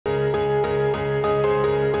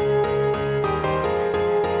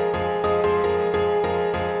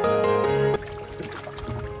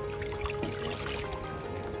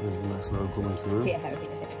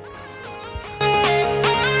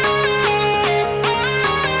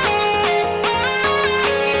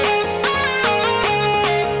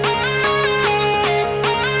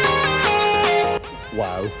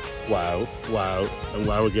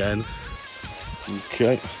wow again.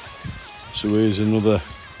 Okay, so here's another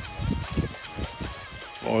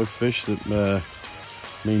 5 fish that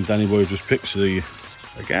me and Danny Boy just picked. So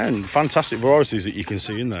again, fantastic varieties that you can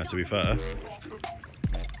see in there, to be fair.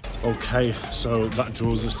 Okay, so that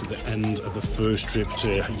draws us to the end of the first trip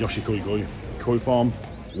to Yoshikigoi Koi Farm.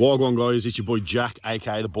 Wagwan guys, it's your boy Jack,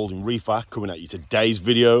 aka the Balding Reefer, coming at you today's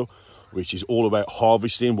video, which is all about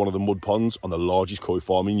harvesting one of the mud ponds on the largest koi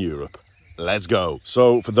farm in Europe. Let's go.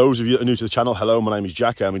 So for those of you that are new to the channel, hello, my name is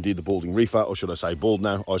Jack. I'm indeed the Balding Reefer, or should I say bald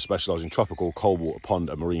now. I specialise in tropical, cold water, pond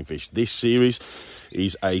and marine fish. This series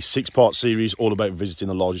is a 6-part series all about visiting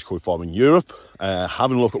the largest koi farm in Europe,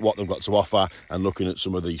 having a look at what they've got to offer and looking at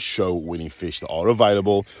some of the show winning fish that are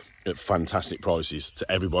available at fantastic prices to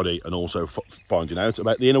everybody, and also finding out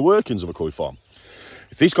about the inner workings of a koi farm.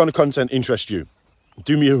 If this kind of content interests you,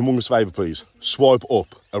 do me a humongous favour, please. Swipe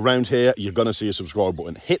up. Around here, you're going to see a subscribe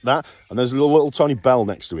button. Hit that, and there's a little tiny bell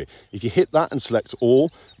next to it. If you hit that and select all,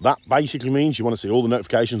 that basically means you want to see all the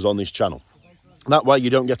notifications on this channel. That way you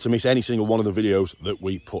don't get to miss any single one of the videos that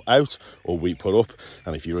we put out or we put up.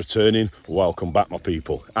 And if you're returning, welcome back, my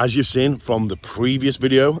people. As you've seen from the previous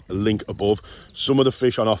video, link above, some of the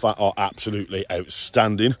fish on offer are absolutely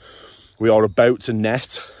outstanding. We are about to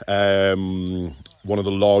net one of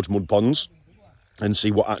the large mud ponds and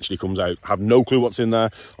see what actually comes out. Have no clue what's in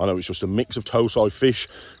there. I know it's just a mix of toe-size fish.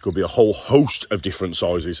 Could be a whole host of different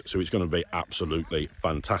sizes, so it's going to be absolutely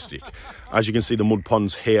fantastic. As you can see, the mud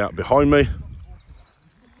ponds here behind me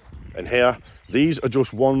and here, these are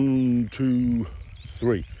just 1, 2,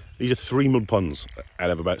 3. These are 3 mud ponds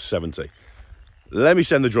out of about 70. Let me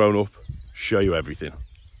send the drone up, show you everything.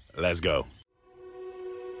 Let's go.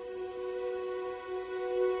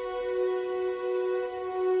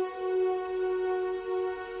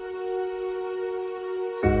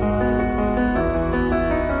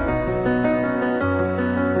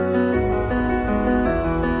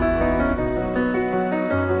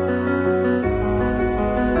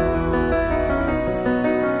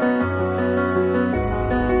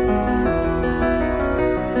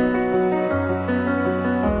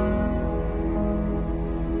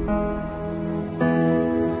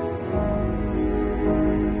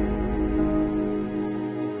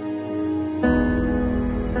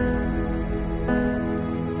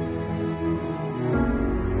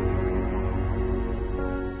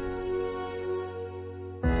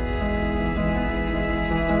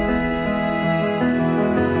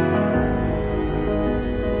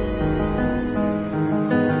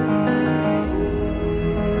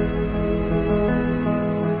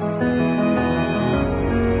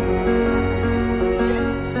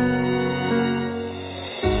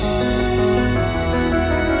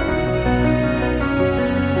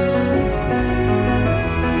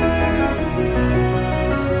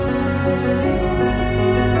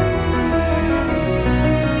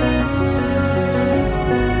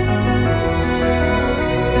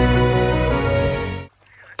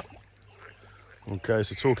 Okay,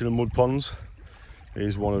 so talking of mud ponds,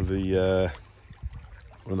 here's one of the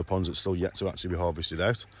ponds that's still yet to actually be harvested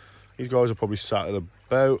out. These guys are probably sat at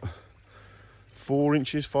about 4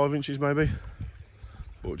 inches, 5 inches maybe,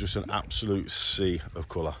 but just an absolute sea of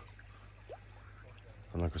colour.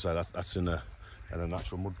 And like I say, that's in a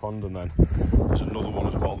natural mud pond, and then there's another one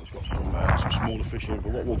as well that's got some smaller fish in it.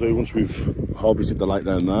 But what we'll do once we've harvested the lake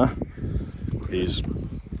down there is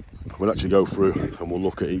we'll actually go through and we'll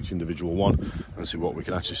look at each individual one and see what we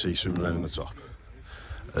can actually see swimming around in the top.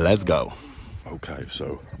 Let's go. Okay,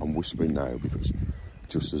 so I'm whispering now because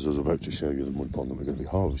just as I was about to show you the mud pond that we're going to be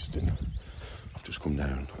harvesting, I've just come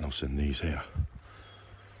down and I've seen these here.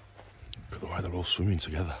 Look at the way they're all swimming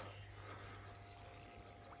together.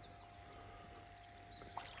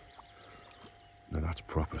 Now that's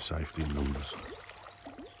proper safety in numbers.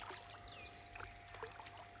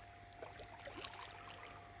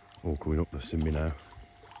 All coming up, they've seen me now.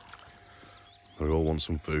 They all want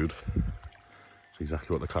some food. It's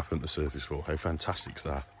exactly what they're clapping at the surface for. How fantastic's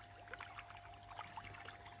that?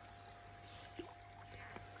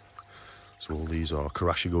 So all these are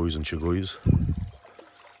karashigois and chigois.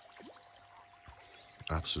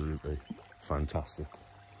 Absolutely fantastic.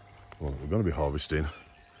 Well, we're going to be harvesting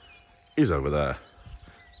is over there.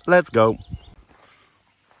 Let's go.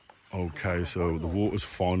 Okay, so the water's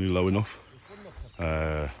finally low enough.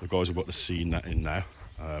 The guys have got the sea net in now.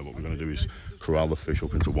 What we're going to do is corral the fish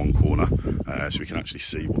up into one corner so we can actually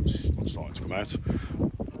see what's starting to come out.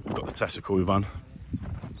 We've got the Tesla koi van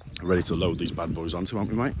ready to load these bad boys onto,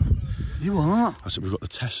 haven't we, mate? You are? I said we've got the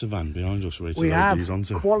Tesla van behind us ready to load these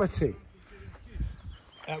onto. Quality.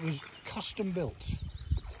 That was custom built.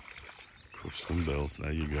 Custom built,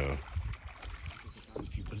 there you go.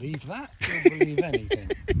 believe that. You'll believe anything.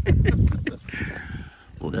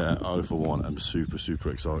 But yeah, I for one am super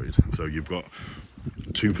excited. So you've got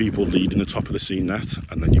 2 people leading the top of the seine net,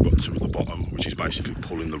 and then you've got 2 at the bottom, which is basically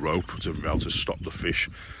pulling the rope to be able to stop the fish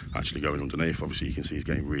actually going underneath. Obviously you can see he's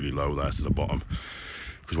getting really low there to the bottom,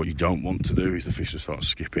 because what you don't want to do is the fish to start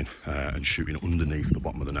skipping and shooting underneath the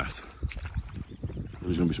bottom of the net.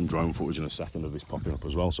 There's going to be some drone footage in a second of this popping up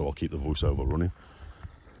as well, so I'll keep the voiceover running.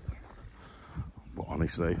 But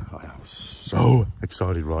honestly, I am so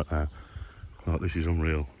excited right now. Oh, this is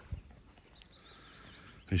unreal.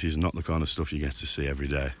 This is not the kind of stuff you get to see every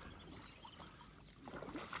day.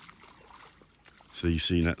 So these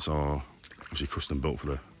sea nets are obviously custom built for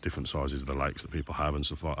the different sizes of the lakes that people have and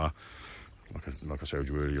stuff like that. Like I showed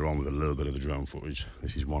you earlier on with a little bit of the drone footage,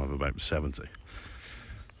 this is one of about 70.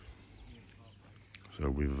 So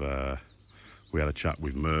we had a chat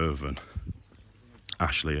with Merv and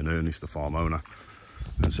Ashley and Ernest, the farm owner,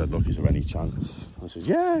 and said, look, is there any chance? I said,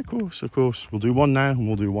 yeah, of course. We'll do one now, and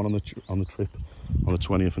we'll do one on the trip on the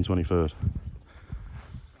 20th and 23rd.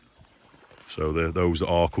 So those that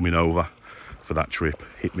are coming over for that trip,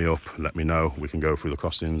 hit me up, let me know. We can go through the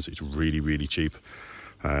costings. It's really cheap,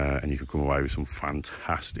 and you can come away with some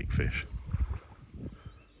fantastic fish.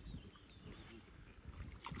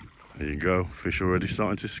 There you go, fish already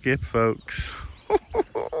starting to skip, folks.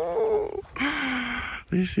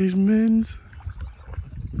 This is mint.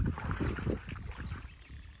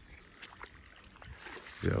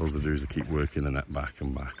 Yeah, all they do is they keep working the net back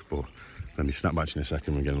and back, but let me snap back to you in a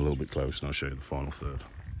second and get a little bit close and I'll show you the final third.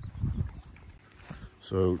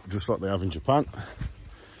 So just like they have in Japan,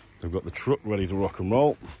 they've got the truck ready to rock and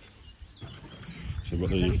roll. So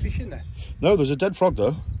got Is there any fish in there? No, there's a dead frog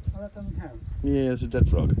though. Oh, that doesn't count. Yeah, there's a dead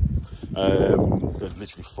frog. There's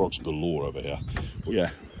literally frogs galore over here. But yeah,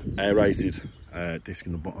 aerated disc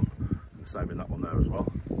in the bottom. The same in that one there as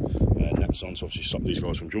well. Nets on to obviously stop these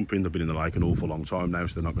guys from jumping. They've been in the lake an awful long time now,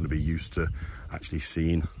 so they're not going to be used to actually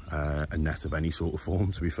seeing a net of any sort of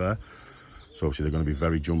form, to be fair. So obviously they're going to be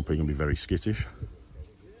very jumpy and be very skittish.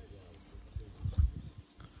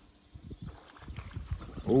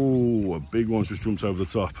 Oh, a big one's just jumped over the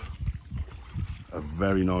top. A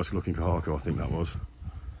very nice looking kahako, I think that was.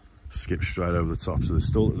 Skipped straight over the top, so there's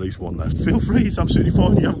still at least one left. Feel free, it's absolutely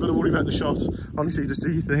fine. You haven't got to worry about the shot. Honestly, just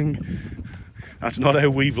do your thing. That's not how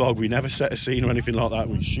we vlog. We never set a scene or anything like that.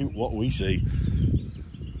 We shoot what we see.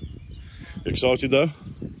 You excited though?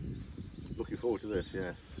 Looking forward to this,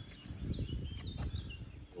 yeah.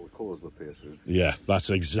 All the colours will appear soon. Yeah, that's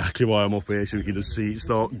exactly why I'm up here, so we can just see it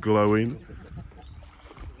start glowing.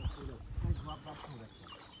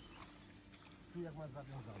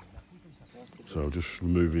 So just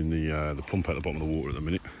removing the pump at the bottom of the water at the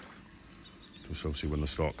minute. Just obviously when they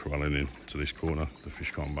start corralling in to this corner, the fish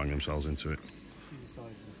can't bang themselves into it. See the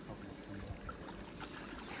size of this problem.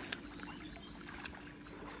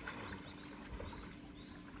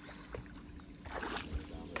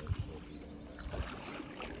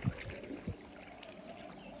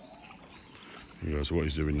 Yeah, so what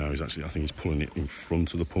he's doing now is actually, I think he's pulling it in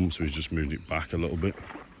front of the pump, so he's just moving it back a little bit.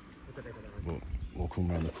 But we'll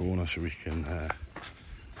come around the corner so we can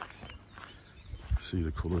see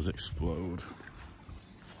the colours explode.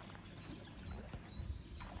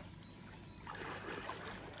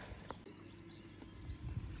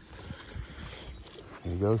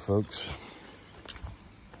 There you go, folks.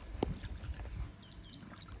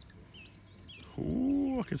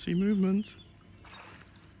 Oh, I can see movement.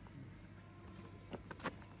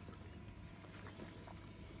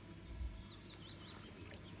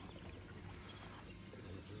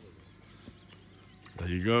 There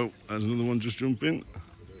you go, there's another one just jumping.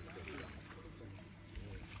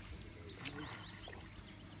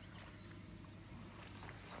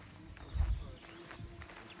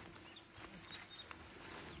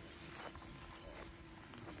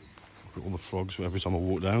 Look at all the frogs, every time I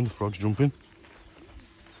walk down, the frogs jumping.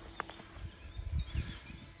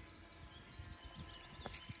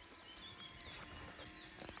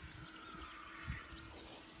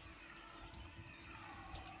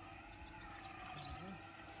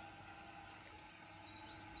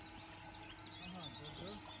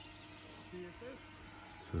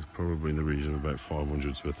 So there's probably in the region of about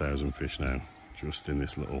 500 to 1,000 fish now, just in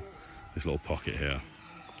this little pocket here.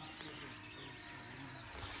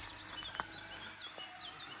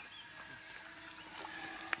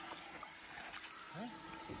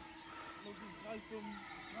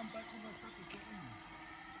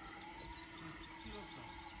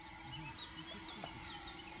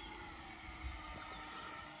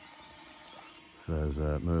 There's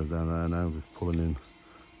Merv down there now, just pulling in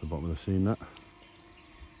the bottom of the seine net.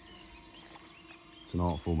 It's an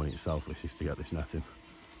art form in itself, this is to get this net in.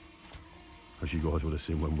 As you guys would have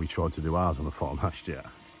seen when we tried to do ours on the farm last year.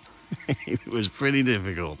 It was pretty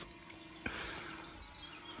difficult.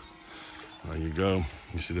 There you go.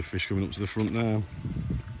 You see the fish coming up to the front now.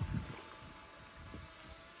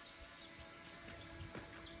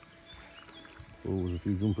 Oh, there's a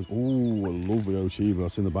few jumpers. Oh, a lovely Ochiba.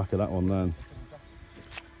 I've seen the back of that one then.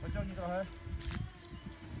 What you got here?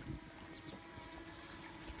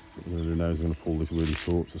 What I'm going to do now is I'm going to pull this really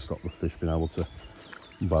short to stop the fish being able to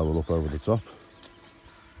barrel up over the top.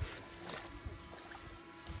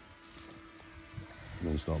 And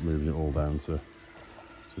then start moving it all down to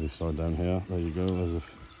this side down here. There you go. There's a,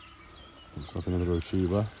 looks like another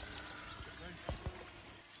Ochiba.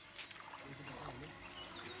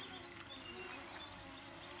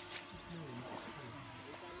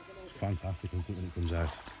 It's fantastic, isn't it, when it comes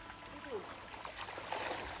out?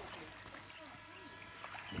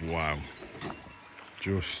 Wow.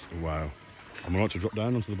 Just wow. I'm about to drop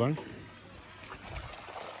down onto the bank.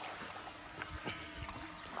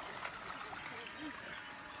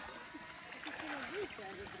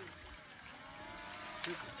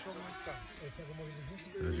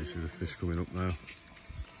 As you see the fish coming up now.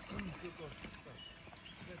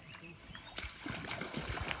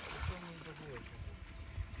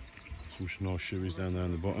 Some nice shoeys down there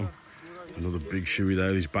in the bottom. Another big shoey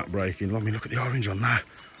there, he's back breaking. Let me look at the orange on that.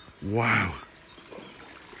 Wow.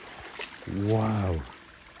 Wow.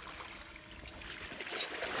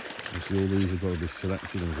 You see all these have got to be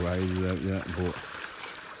selected and graded out yet, but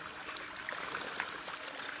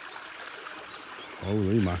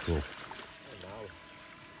holy mackerel.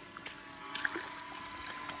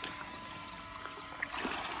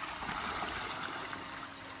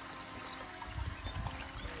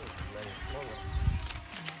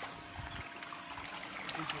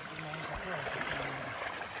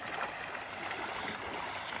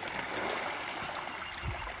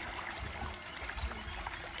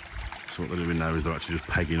 So what they're doing now is they're actually just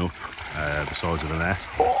pegging up the sides of the net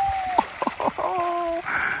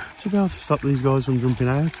to be able to stop these guys from jumping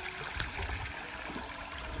out.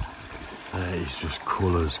 It's just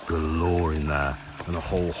colours galore in there, and a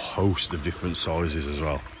whole host of different sizes as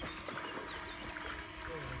well.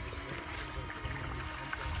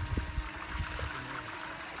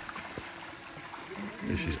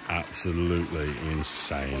 This is absolutely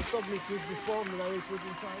insane.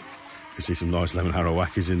 You can see some nice lemon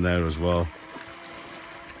harawakis in there as well.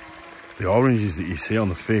 The oranges that you see on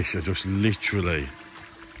the fish are just literally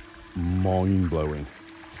mind-blowing.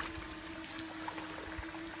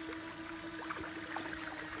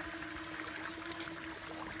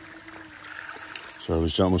 So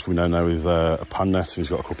this gentleman's coming down now with a pan net, and he's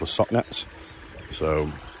got a couple of sock nets. So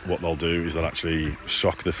what they'll do is they'll actually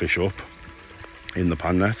sock the fish up in the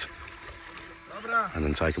pan net and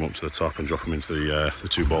then take them up to the top and drop them into the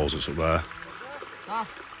two bowls that's up there.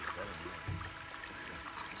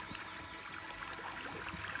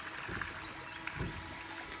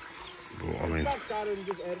 But, I mean,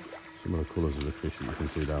 some of the colours of the fish that you can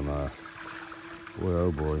see down there. Boy,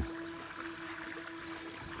 oh boy.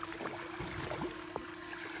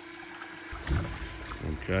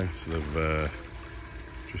 Okay, so they've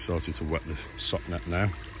just started to wet the sock net now,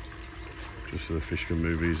 just so the fish can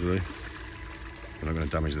move easily. They're not going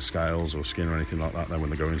to damage the scales or skin or anything like that then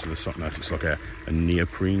when they go into the sock net. It's like a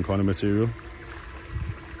neoprene kind of material.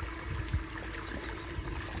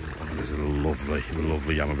 And there's a lovely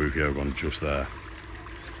Yamabuki ogon just there.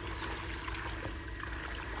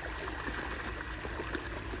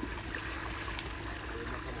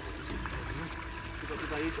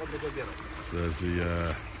 So there's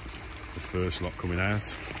the first lot coming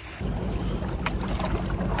out.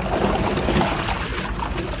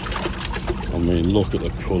 I mean, look at the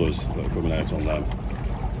colours that are coming out on them.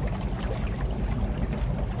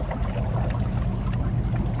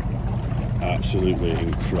 Absolutely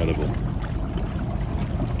incredible.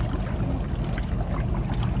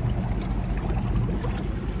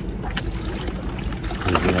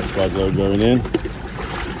 Here's the next bag load going in.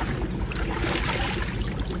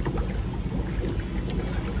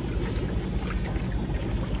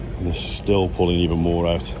 And they're still pulling even more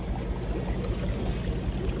out.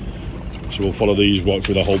 So we'll follow these right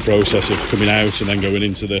through the whole process of coming out and then going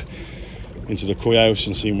into the koi house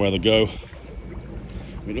and seeing where they go.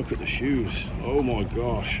 I mean, look at the shoes. Oh my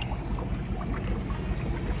gosh. I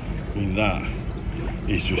mean, that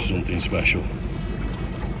is just something special.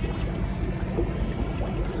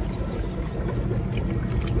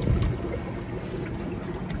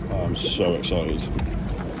 I'm so excited.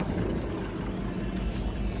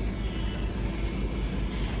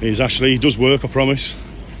 He does work, I promise.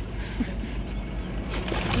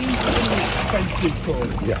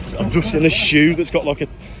 Yes, I've just seen a shoe that's got like a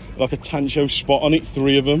tancho spot on it,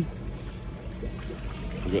 3 of them.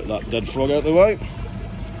 Get that dead frog out of the way.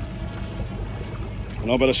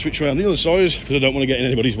 And I better switch around the other side because I don't want to get in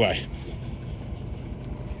anybody's way.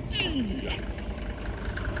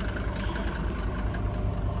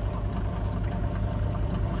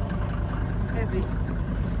 Heavy.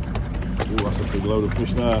 Oh, that's a big load of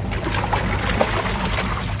fish there.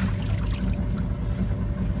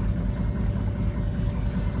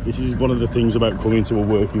 This is one of the things about coming to a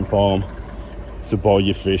working farm to buy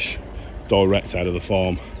your fish direct out of the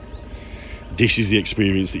farm. This is the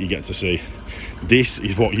experience that you get to see. This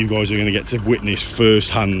is what you guys are going to get to witness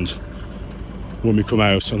firsthand when we come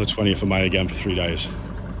out on the 20th of May again for 3 days.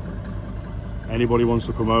 Anybody wants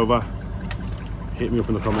to come over, hit me up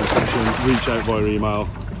in the comment section, reach out via email.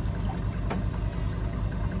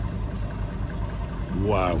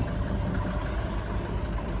 Wow.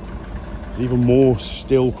 There's even more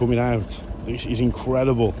still coming out. This is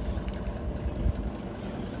incredible.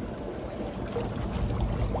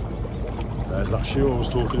 There's that shoe I was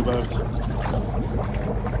talking about.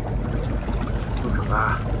 Look at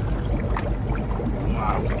that.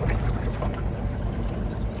 Wow.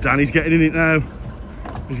 Danny's getting in it now.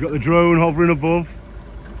 He's got the drone hovering above.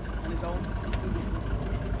 On his own.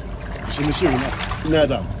 You seen the shoe in there?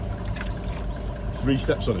 Dan. 3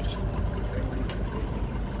 steps on it.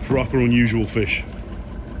 Proper unusual fish.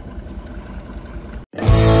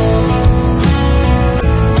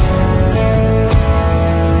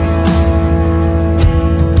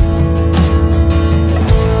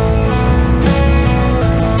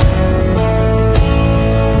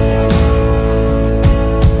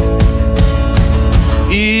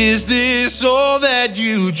 Is this all that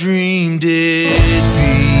you dreamed it'd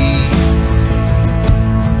be?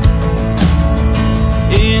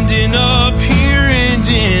 Ending up here,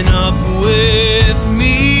 ending up with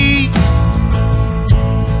me.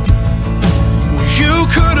 You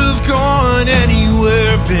could have gone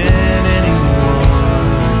anywhere, been anyone.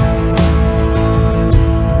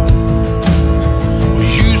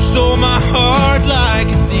 You stole my heart like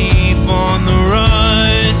a thief on the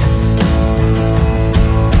run.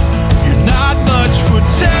 You're not much for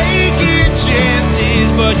taking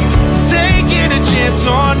chances, but you're taking a chance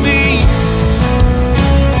on me.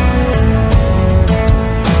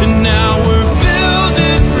 And now we're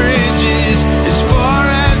building bridges as far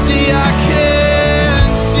as the eye can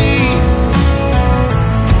see.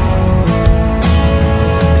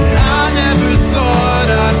 And I never thought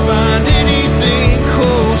I'd find anything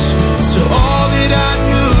close to all that I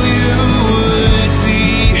knew you would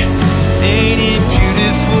be. Ain't it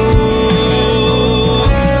beautiful?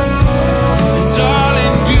 And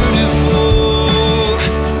darling, beautiful.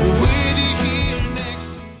 With you here next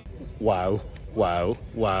to me. Wow, wow,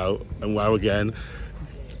 wow, and wow again.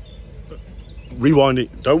 Rewind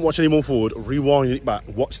it. Don't watch any more forward. Rewind it back.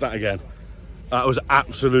 Watch that again. That was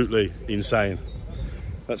absolutely insane.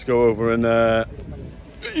 Let's go over and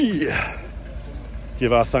yeah,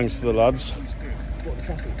 give our thanks to the lads.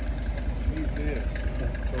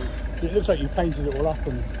 It looks like you painted it all up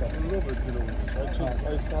and stuff. Robert did all this.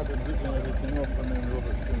 I started ripping everything off and then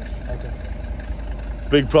Robert finished. Okay.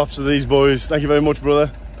 Big props to these boys. Thank you very much,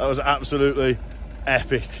 brother. That was absolutely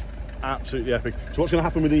epic. Absolutely epic. So what's going to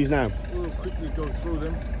happen with these now? We'll quickly go through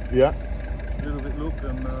them, Yeah. a little bit look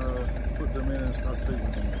and put them in and start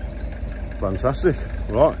treating them. Fantastic.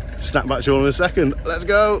 Right, snap back to you all in a second. Let's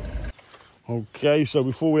go. Okay, so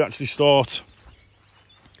before we actually start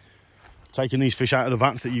taking these fish out of the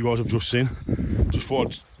vats that you guys have just seen, just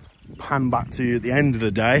thought I'd pan back to you at the end of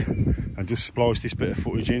the day and just splice this bit of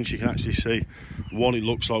footage in so you can actually see what it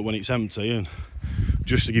looks like when it's empty, and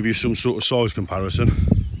just to give you some sort of size comparison.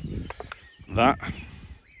 That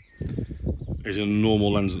is in a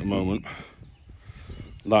normal lens at the moment.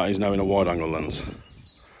 That is now in a wide angle lens.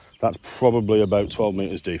 That's probably about 12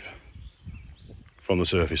 metres deep from the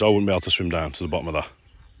surface. I wouldn't be able to swim down to the bottom of that.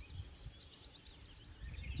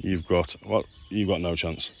 You've got, what? You've got no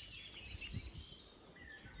chance.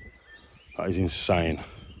 That is insane.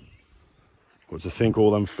 But to think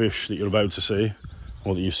all them fish that you're about to see,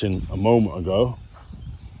 or that you've seen a moment ago,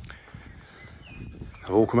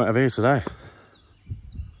 have all come out of here today.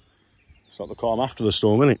 It's like the calm after the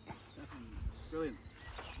storm, isn't it? Brilliant.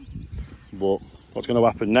 But what's going to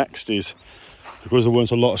happen next is, because there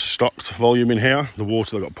weren't a lot of stocked volume in here, the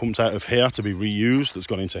water that got pumped out of here to be reused, that's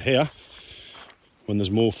gone into here, when there's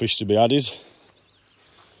more fish to be added,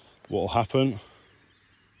 what will happen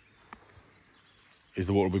is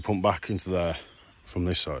the water will be pumped back into there from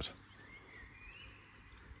this side.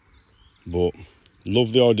 But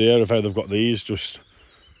love the idea of how they've got these just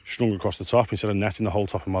strung across the top instead of netting the whole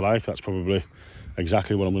top of my lake. That's probably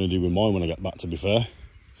exactly what I'm going to do with mine when I get back, to be fair.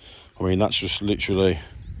 I mean, that's just literally,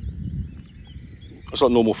 it's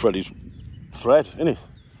like normal threaded thread, isn't it?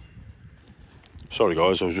 Sorry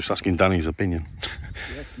guys, I was just asking Danny's opinion.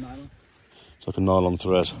 Yeah, it's nylon. It's like a nylon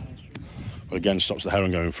thread, but again, stops the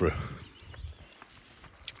heron going through.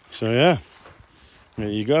 So yeah, there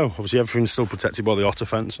you go. Obviously everything's still protected by the otter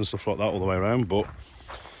fence and stuff like that all the way around, but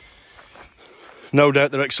no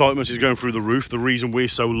doubt their excitement is going through the roof. The reason we're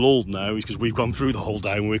so lulled now is because we've gone through the whole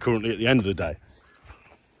day and we're currently at the end of the day.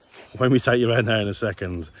 When we take you around there in a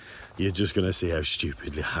second, you're just going to see how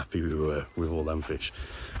stupidly happy we were with all them fish.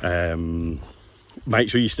 Make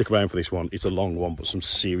sure you stick around for this one. It's a long one, but some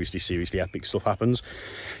seriously epic stuff happens.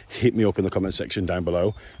 Hit me up in the comment section down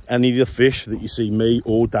below. Any of the fish that you see me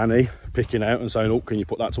or Danny picking out and saying, oh, can you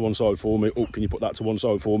put that to one side for me? Oh, can you put that to one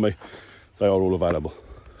side for me? They are all available.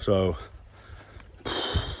 So,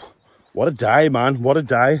 what a day, man. What a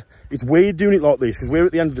day. It's weird doing it like this because we're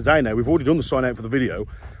at the end of the day now. We've already done the sign out for the video.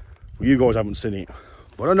 You guys haven't seen it,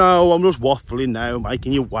 but I know I'm just waffling now,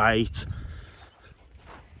 making you wait.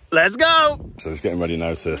 Let's go. So it's getting ready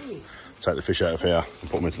now to take the fish out of here and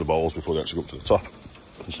put them into the bowls before they actually go up to the top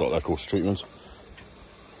and start their course of treatment.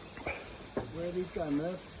 Where are these going,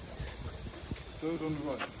 Merv? Third on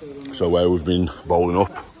the right. So where we've been bowling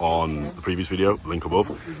up on the previous video, link above,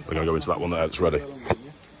 we're going to go into that one there that's ready.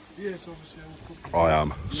 Yes, obviously. I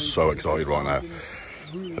am so excited right now.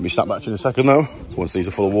 Let me snap back to you in a second though, once these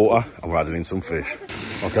are full of water and we're adding in some fish.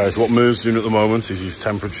 Okay, so what Merv's doing at the moment is he's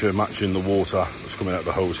temperature matching the water that's coming out of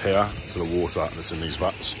the hose here to the water that's in these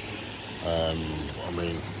vats. I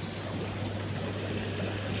mean,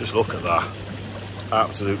 just look at that.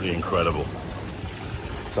 Absolutely incredible.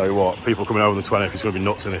 Tell you what, people coming over the 20th, it's going to be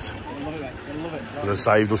nuts in it. I love it. I love it. So they've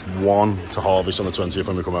saved us one to harvest on the 20th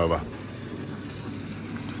when we come over.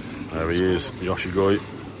 There he is, yoshikigoi.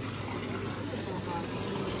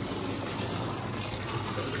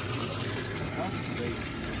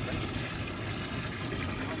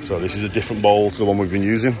 So this is a different bowl to the one we've been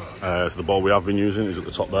using. So the bowl we have been using is at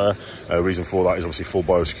the top there. Reason for that is obviously full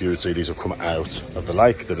biosecurity. These have come out of the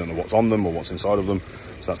lake. They don't know what's on them or what's inside of them.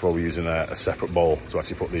 So that's why we're using a separate bowl to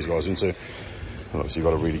actually put these guys into. And obviously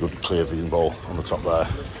you've got a really good clear vein bowl on the top there.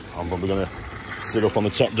 I'm probably going to sit up on the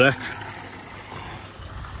top deck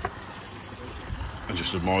and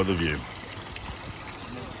just admire the view.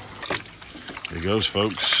 Here he goes,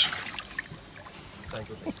 folks.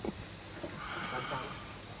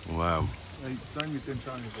 Wow.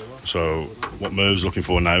 So what Merv's looking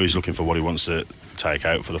for now, he's looking for what he wants to take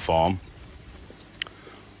out for the farm,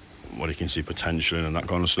 what he can see potential in and that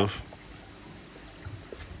kind of stuff.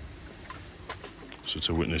 So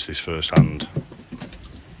to witness this firsthand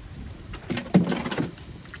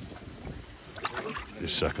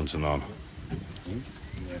is second to none.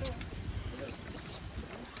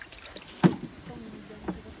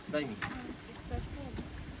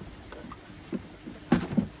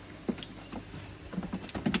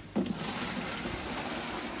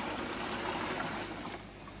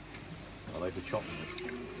 I like the chop.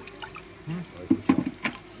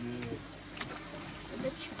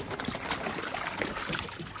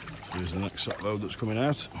 Here's the next set load that's coming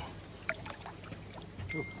out.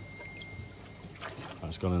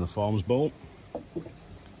 That's gone in the farm's bowl.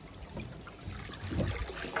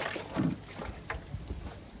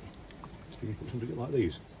 Can you put something like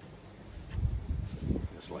these?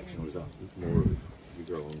 A selection, or is that more of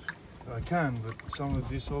your girls? I can, but some of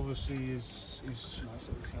this obviously is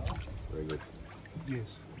Very good.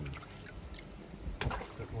 yes.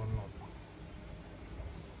 That one not.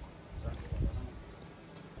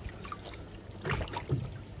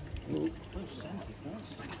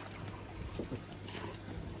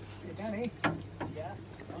 Hey, Danny. Yeah.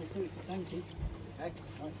 Nice to it's the Sankey. Hey,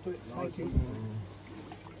 nice to it's the Sankey.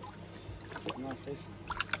 Nice fish.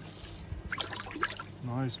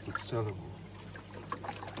 Nice but sellable.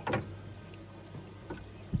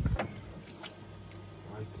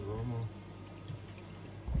 Right aroma.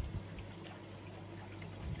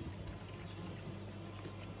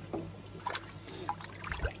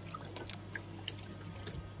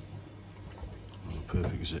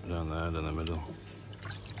 Perfect zip down there, down the middle.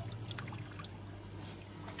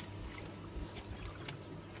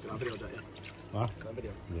 Video, don't you? Huh?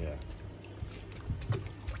 Video. Yeah.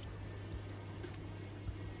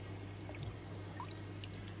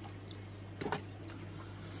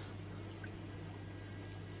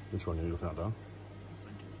 Which one are you looking at, Dan?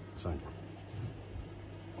 Same.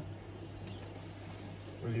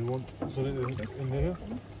 Well, you want something in there?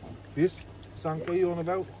 This? Sanko you on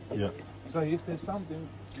about? Yeah. So if there's something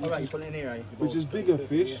All right, you put it in here, eh? which is bigger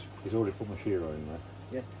fish, He's already put my shearer in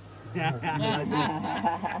there.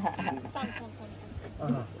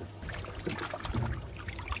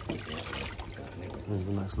 There's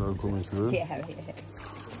the next load coming through. Yeah, it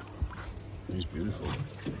is. He's beautiful.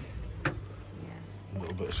 A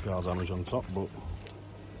little bit of scar damage on top, but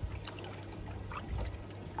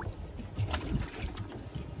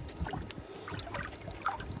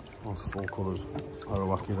nice full colours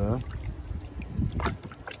Arawaki there.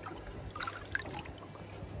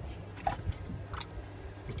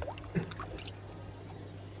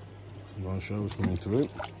 Some nice shows coming through.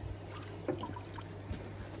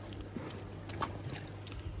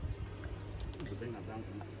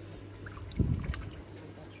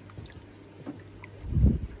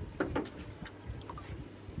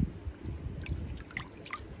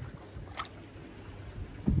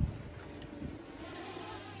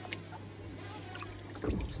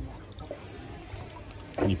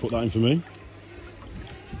 Can you put that in for me?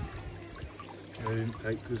 I didn't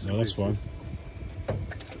take this. No, that's fine.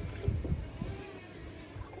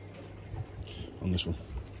 On this one.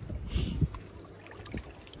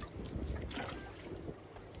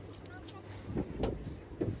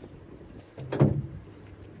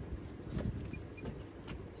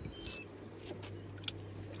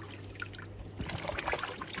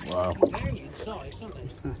 Wow. Very in size, aren't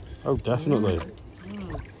they? Oh, definitely.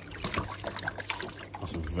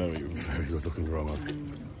 That's a very, very good looking grommer.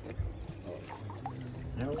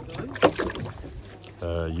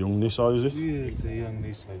 Young this size, is it? Yeah, it's a young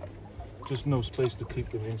this side. Just no space to keep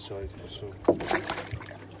them inside, so.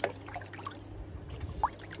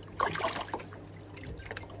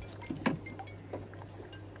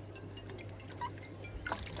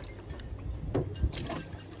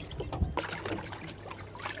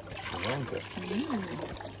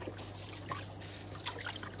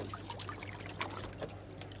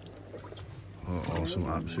 Oh, some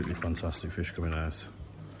absolutely fantastic fish coming out.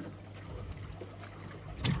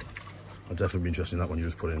 I'd definitely be interested in that one you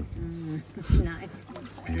just put in. Nice.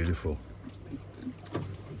 Beautiful.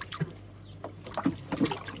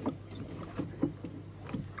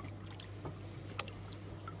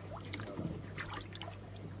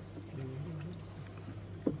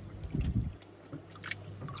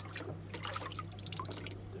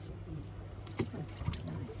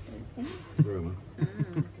 Room.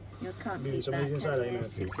 You can't Maybe keep somebody's that, inside, can you? I It's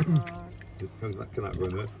too know. small. Can that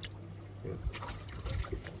run there? Yeah.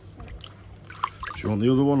 Do you want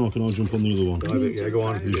the other one or can I jump on the other one? Dive it, yeah, go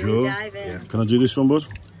on. You sure? Dive in. Yeah. Can I do this one, bud?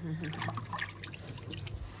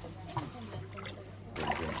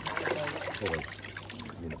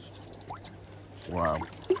 Wow.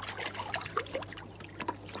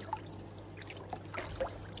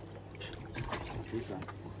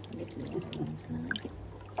 Little one's nice.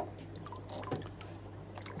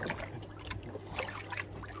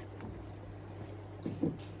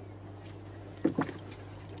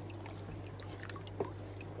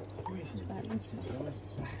 Like this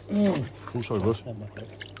one. Oh, sorry, bud.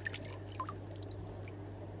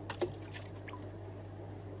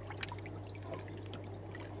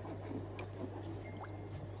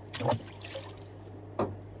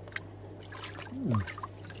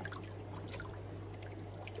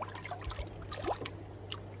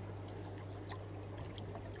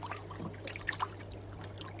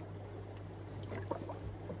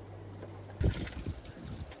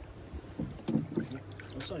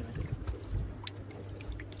 I'm sorry, mate.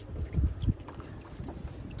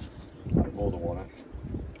 More than one, eh?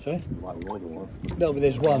 Sorry? Might be more than one. No, but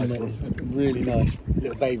there's one that is really nice.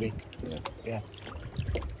 Little baby. Yeah. Yeah.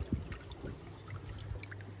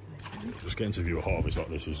 Just getting to view a harvest like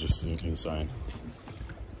this is just insane.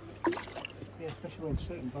 Yeah, especially when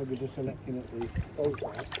certain babies are selecting at the boat.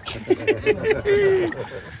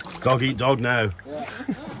 It's dog eat dog now. Yeah.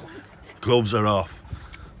 Gloves are off.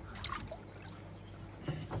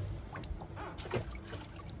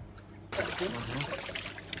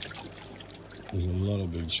 There's a lot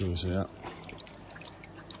of big choice here.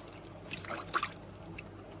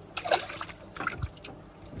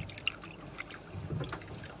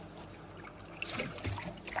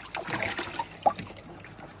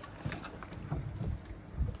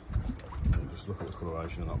 Just look at the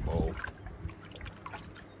coloration of that bowl.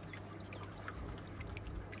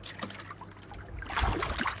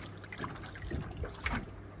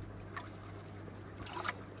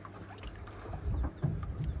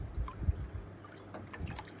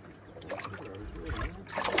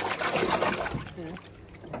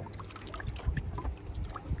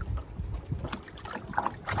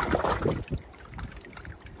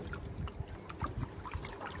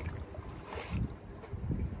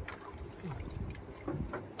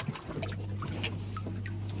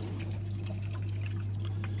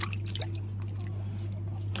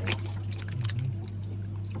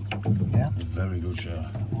 Yeah. Very good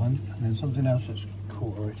shot. One. And then something else that's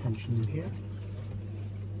caught our attention in here.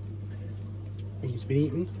 I think it's been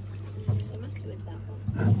eaten. What's the matter with that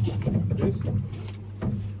one? This?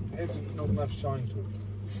 It's not enough shine to it.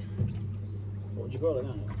 What you got it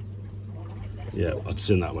now? Yeah, I'd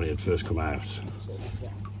seen that when it had first come out.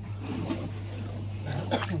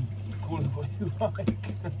 Call it what you like.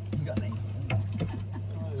 You got any?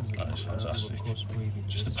 That is fantastic.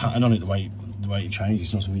 Just the pattern on it, the way it changes,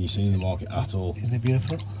 it's not something you see in the market at all. Isn't it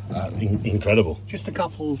beautiful? Incredible. Just a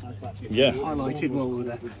couple Yeah. highlighted while we were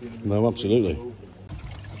there. No, absolutely.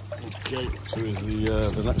 Okay, so is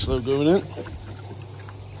the next load going in?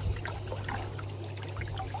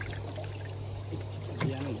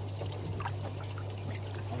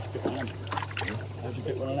 How'd you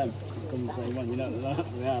pick one of them? From the same one, you know that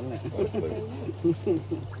they are, isn't it?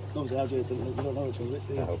 Obviously, I'll do it something, you don't know which one's which,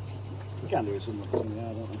 do you? You can do it something, yeah,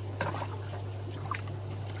 don't you?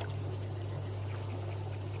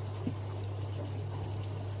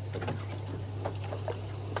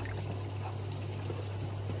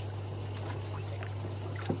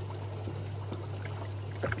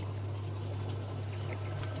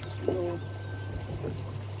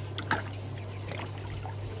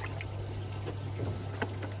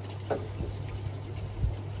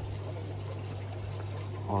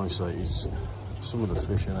 Honestly, it's some of the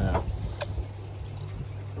fish in here.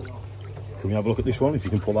 Can we have a look at this one? If you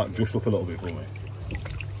can pull that just up a little bit for me.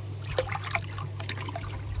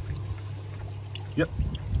 Yep.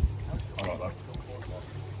 I like that.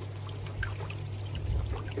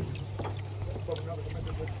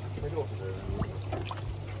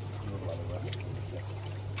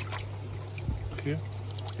 Okay.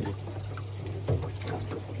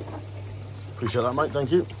 Appreciate that, mate.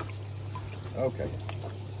 Thank you. Okay.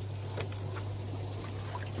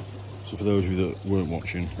 So for those of you that weren't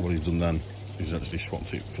watching, what he's done then is actually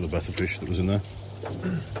swapped it for the better fish that was in there.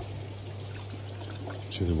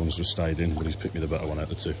 So the ones just stayed in, but he's picked me the better one out of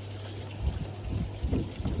the two.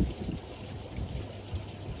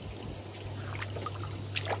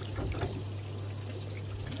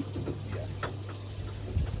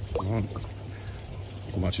 Alright.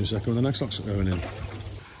 Come back to you in a second when the next lot's going in.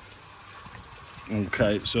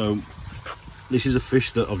 Okay, so this is a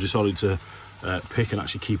fish that I've decided to pick and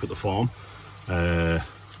actually keep at the farm.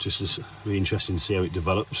 Just as really interesting to see how it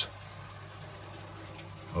develops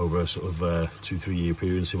over a sort of 2-3 year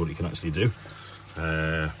period and see what it can actually do.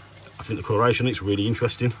 I think the coloration it's really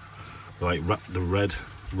interesting. The way the red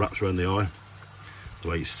wraps around the eye, the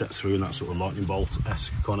way it steps through in that sort of lightning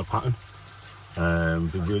bolt-esque kind of pattern.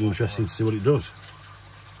 Be really interesting to see what it does.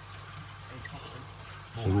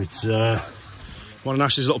 So it's one of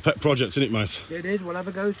Ash's little pet projects, isn't it, mate? It is. We'll have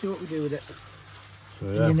a go, see what we do with it. So,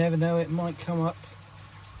 yeah. You never know, it might come up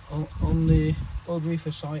on the Old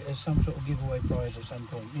Reefer site as some sort of giveaway prize at some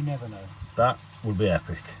point. You never know. That would be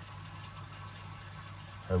epic.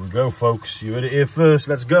 There we go, folks. You heard it here first.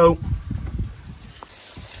 Let's go.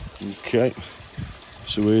 Okay.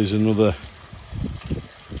 So here's another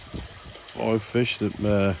 5 fish that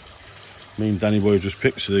me and Danny Boy just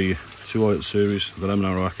picked. So the 2 Oyot series, the lemon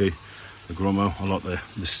araki, the grommo. I like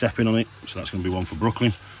the stepping on it, so that's going to be one for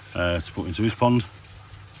Brooklyn to put into his pond.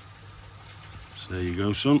 So there you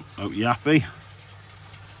go, son. Hope you're happy.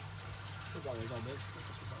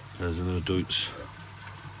 There's another Deutz.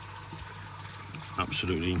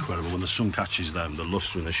 Absolutely incredible. When the sun catches them, the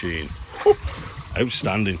lustre and the sheen.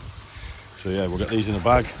 Outstanding. So yeah, we'll get these in a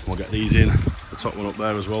bag. We'll get these in the top one up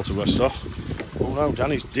there as well to rest off. Oh no,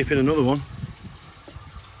 Danny's dipping another one.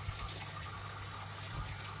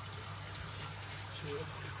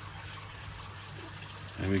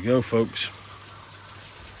 There we go, folks.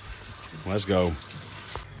 Let's go.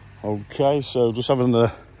 Okay, so just having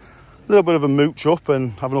a little bit of a mooch up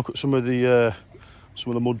and having a look at some of the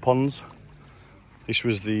mud ponds. This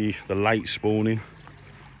was the late spawning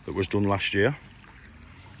that was done last year.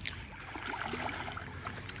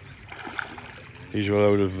 These are a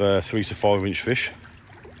load of 3 to 5 inch fish.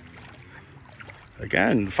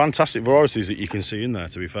 Again, fantastic varieties that you can see in there,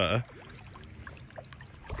 to be fair.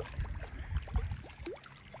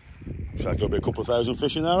 Looks like there'll be a couple of thousand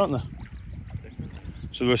fish in there, aren't there?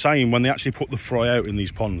 So they were saying when they actually put the fry out in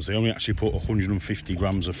these ponds, they only actually put 150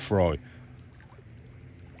 grams of fry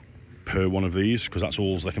per one of these, because that's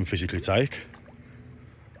all they can physically take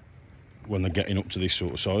when they're getting up to this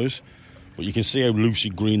sort of size. But you can see how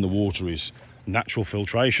lucid green the water is. Natural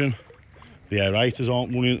filtration. The aerators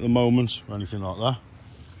aren't running at the moment or anything like that.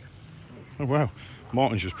 Oh wow,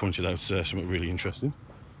 Martin's just pointed out something really interesting.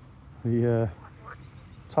 The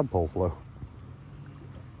tadpole flow.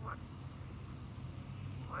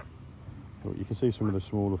 But you can see some of the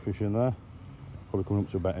smaller fish in there, probably coming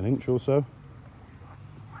up to about 1 inch or so.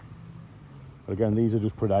 But again, these are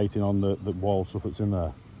just predating on the wild stuff that's in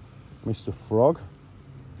there. Mr. Frog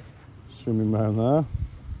swimming around there.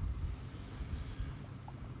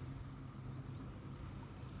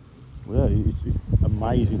 Well, yeah, it's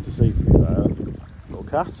amazing to see, to be there. Little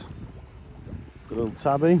cat, the little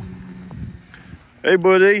tabby. Hey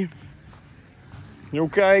buddy, you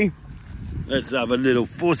okay? Let's have a little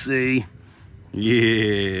fussy.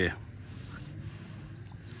 Yeah.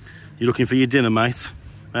 You looking for your dinner, mate?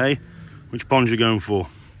 Hey? Which pond you going for?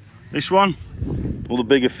 This one? Or the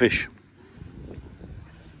bigger fish?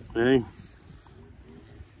 Hey?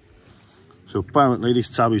 So apparently this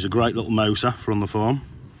tabby's a great little mouser from the farm.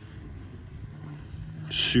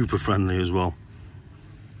 Super friendly as well.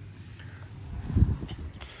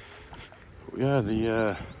 Yeah,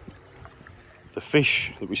 the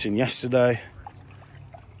fish that we seen yesterday,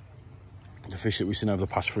 the fish that we've seen over the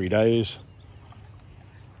past 3 days,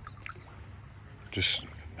 just,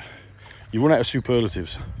 you run out of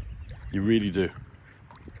superlatives, you really do.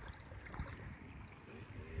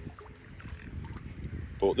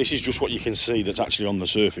 But this is just what you can see that's actually on the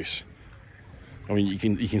surface. I mean, you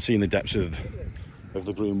can see in the depths of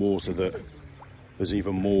the green water that there's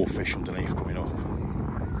even more fish underneath coming up.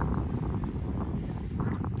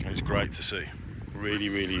 And it's great to see. Really,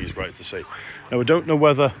 really is great to see. Now, I don't know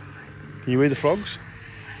whether, can you hear the frogs?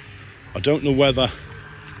 I don't know whether,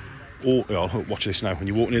 oh, watch this now. When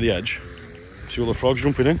you walk near the edge, see all the frogs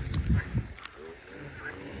jumping in?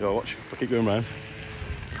 Yeah, watch, I keep going round.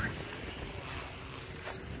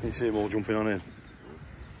 You see them all jumping on in.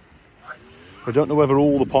 I don't know whether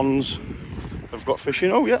all the ponds have got fish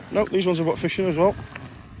in. Oh yeah, no, these ones have got fish in as well.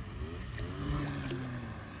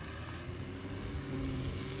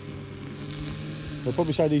 I'll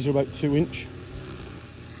probably say these are about 2 inch.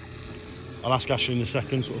 I'll ask Ashley in a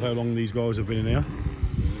second sort of how long these guys have been in here.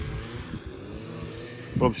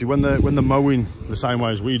 But obviously when they're mowing the same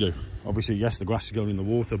way as we do, obviously yes, the grass is going in the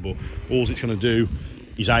water, but all it's going to do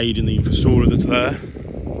is aid in the infosora that's there.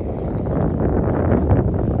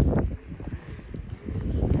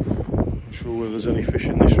 Not sure whether there's any fish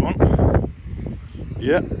in this one.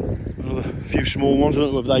 Yeah, another few small ones. I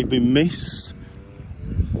don't know whether they've been missed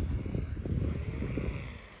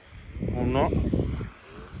or not.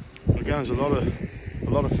 Again, there's a lot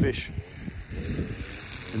of fish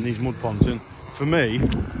in these mud ponds, and for me,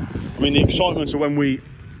 I mean, the excitement of when we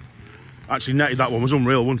actually netted that one was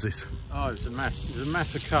unreal, wasn't it? Oh, it was a mass. It was a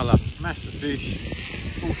mass of colour, mass of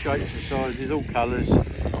fish, all shapes and sizes, all colours.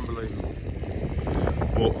 Unbelievable.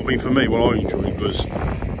 Well, I mean, for me, what I enjoyed was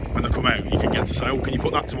when they come out, you can get to say, oh, can you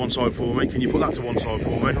put that to one side for me? Can you put that to one side for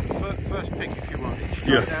me? First pick if you want.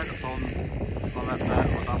 Yeah. Down the pond, I'll have that,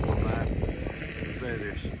 I'll have one there.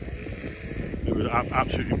 Various. It was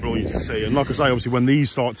absolutely brilliant to see. And like I say, obviously, when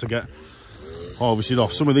these start to get harvested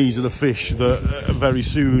off, some of these are the fish that are very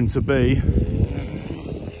soon to be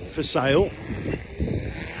for sale.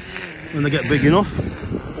 When they get big enough,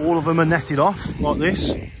 all of them are netted off like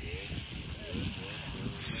this.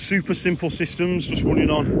 Super simple systems, just running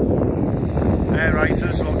on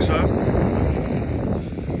aerators like so.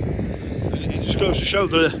 And it just goes to show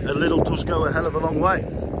that a little does go a hell of a long way.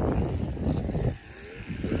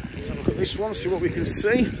 Let's have a look at this one, see what we can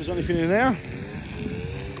see, if there's anything in there.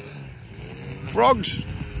 Frogs.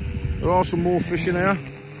 There are some more fish in here.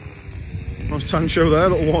 Nice tan show there,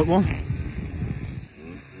 little white one.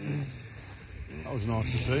 That was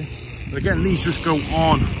nice to see. But again, these just go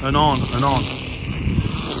on and on and on.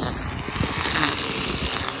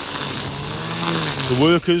 The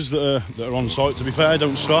workers that are on site, to be fair,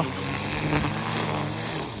 don't stop.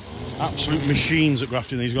 Absolute machines at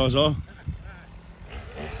grafting these guys are.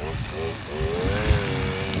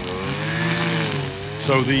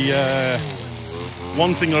 So the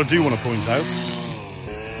one thing I do want to point out,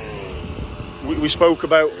 we spoke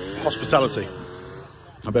about hospitality,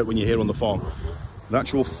 about when you're here on the farm. The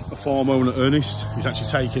actual farm owner, Ernest, is actually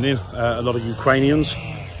taking in a lot of Ukrainians.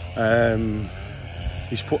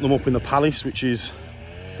 He's putting them up in the palace, which is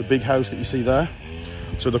the big house that you see there.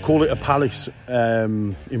 So they call it a palace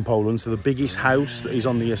in Poland. So the biggest house that is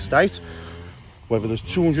on the estate, whether there's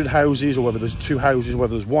 200 houses or whether there's 2 houses, or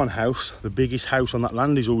whether there's 1 house, the biggest house on that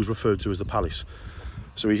land is always referred to as the palace.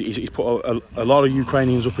 So he's put a lot of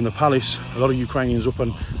Ukrainians up in the palace, a lot of Ukrainians up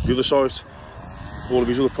on the other side, all of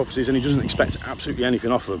his other properties, and he doesn't expect absolutely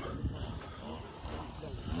anything off them.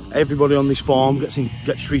 Everybody on this farm gets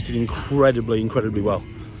treated incredibly well.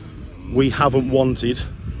 We haven't wanted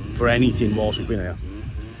for anything whilst we've been here.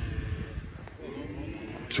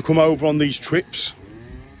 To come over on these trips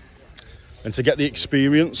and to get the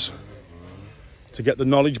experience to get the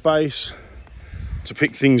knowledge base, to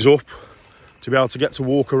pick things up, to be able to get to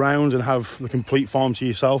walk around and have the complete farm to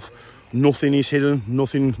yourself. Nothing is hidden,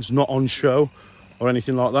 nothing's not on show or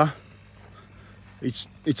anything like that.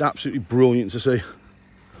 It's absolutely brilliant to see.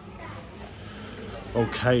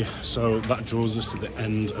 Okay, so that draws us to the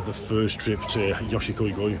end of the first trip to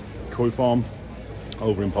Yoshikigoi Koi Farm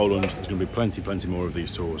over in Poland. There's going to be plenty more of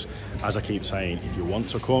these tours. As I keep saying, if you want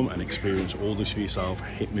to come and experience all this for yourself,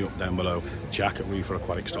 hit me up down below,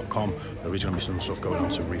 jack@reeferaquatics.com. There is going to be some stuff going on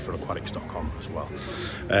to reeferaquatics.com as well.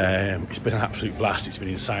 It's been an absolute blast. It's been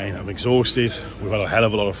insane. I'm exhausted. We've had a hell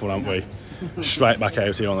of a lot of fun, haven't we? Straight back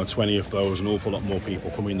out here on the 20th though. There's an awful lot more people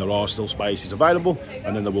coming. There are still spaces available,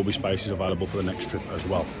 and then there will be spaces available for the next trip as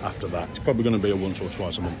well after that. It's probably going to be a once or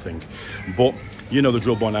twice a month thing, but you know the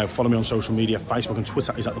drill by now. Follow me on social media. Facebook and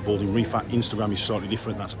Twitter is at the Balding Reefer. Instagram is slightly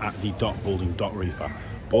different. That's at the .balding.reefer.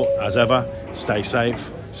 But as ever, stay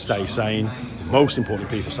safe, stay sane. The most important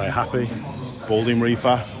people, stay happy. Balding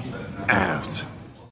Reefer out.